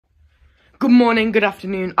Good morning, good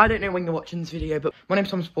afternoon. I don't know when you're watching this video, but my name's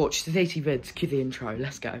Tom Sport. This is 80 vids. Cue the intro.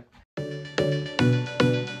 Let's go.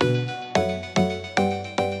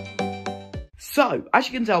 So, as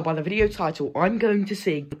you can tell by the video title, I'm going to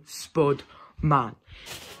sing Spud Man.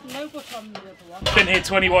 Been here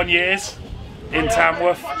 21 years in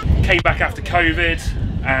Tamworth. Came back after COVID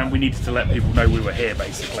and we needed to let people know we were here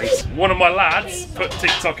basically. One of my lads put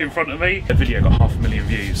TikTok in front of me. The video got 500,000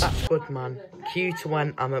 views. That's Spud Man. Cue to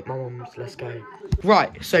when I'm at my mum's. Let's go.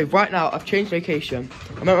 Right, so right now I've changed location.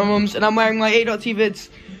 I'm at my mum's and I'm wearing my A.T vids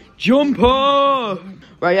jumper.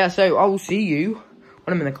 Right, yeah, so I will see you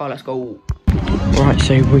when I'm in the car. Let's go. Right,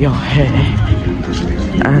 so we are here.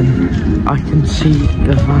 I can see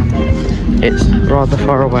the van. It's rather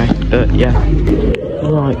far away, but yeah.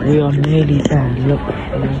 Right, we are nearly there. Look.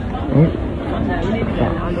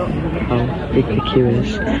 How big the queue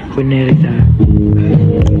is. We're nearly there.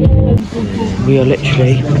 We are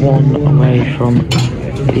literally one away from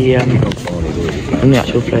the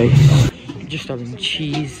actual place. Just having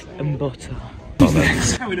cheese and butter.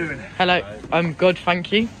 How are we doing? Hello, I'm good,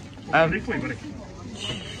 thank you.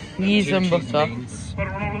 Cheese and butter.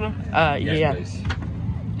 Butter on all of them? Yeah. Yes,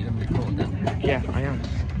 Yeah, I am.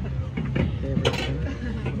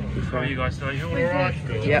 How are you guys today? You all right?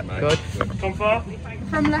 Yep, good. Come far?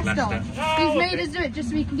 From Leicester. He's made us do it just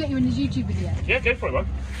so we can get you in his YouTube video. Yeah, go for it, man.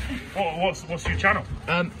 What's your channel?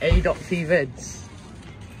 A.T vids.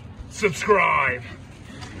 Subscribe.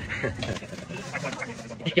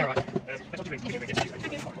 Yeah, right.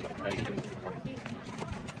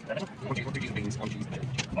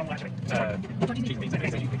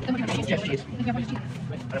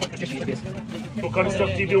 What kind of stuff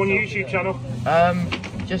do you do on your YouTube channel?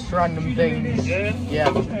 Just random things. Yeah?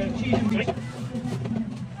 Yeah.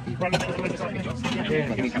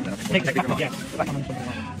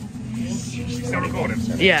 Still recording?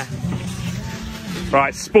 Yeah.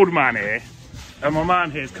 Right, Spud Man here. And my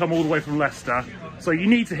man here has come all the way from Leicester. So you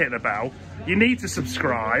need to hit the bell. You need to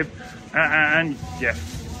subscribe. And yeah,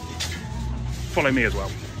 follow me as well.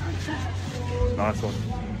 Nice one.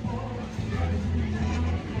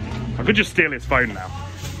 I could just steal his phone now.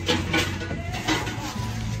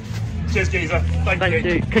 Cheers, geezer. Thank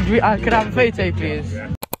you. Could I have a photo, please?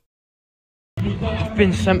 Yeah. I've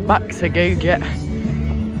been sent back to go get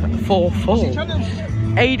 4 forks.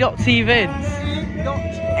 A.T vids.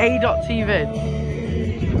 A.T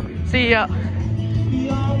vids. See ya.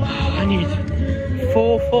 I need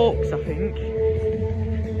 4 forks, I think.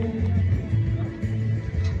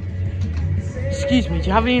 Excuse me, do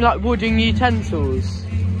you have any like wooden utensils?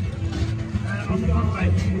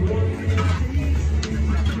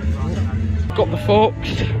 Got the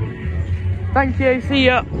forks. Thank you, see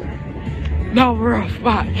ya. Now we're off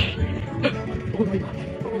back.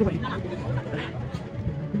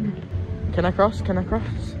 Can I cross? Can I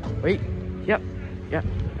cross? Wait. Yep. Yep.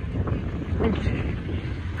 Thank you.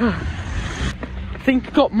 I think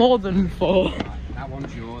I got more than 4. That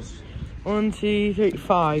one's yours. 1, 2, 3,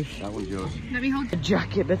 5. That one's yours. Let me hold A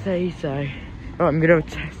jacket potato. Right, I'm gonna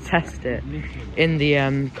test it in the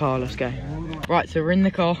car. Let's go. Right, so we're in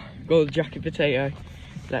the car. Got the jacket potato.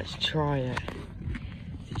 Let's try it.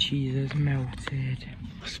 The cheese has melted.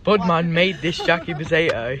 Spud Man made this jacket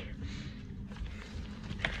potato.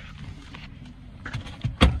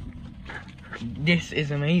 This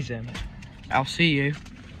is amazing. I'll see you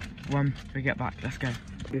when we get back. Let's go.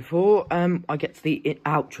 Before I get to the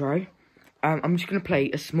outro, I'm just going to play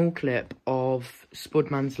a small clip of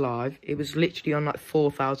Spudman's live. It was literally on like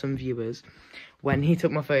 4,000 viewers when he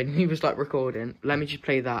took my phone and he was like recording. Let me just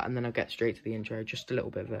play that and then I'll get straight to the intro. Just a little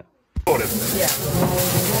bit of it. Yeah.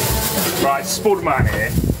 Right, Spud Man here.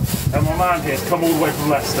 And my man here's come all the way from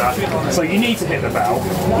Leicester. So you need to hit the bell.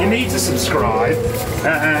 You need to subscribe.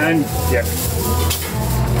 And yeah,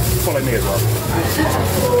 follow me as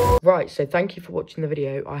well. Right, so thank you for watching the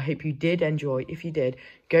video. I hope you did enjoy. If you did,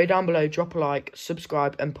 go down below, drop a like,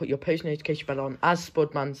 subscribe, and put your post notification bell on, as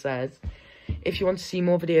Spudman says. If you want to see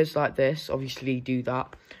more videos like this, obviously do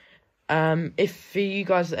that. If for you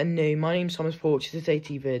guys that are new, my name's Thomas Porch. This is AT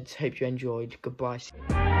Vids. Hope you enjoyed. Goodbye.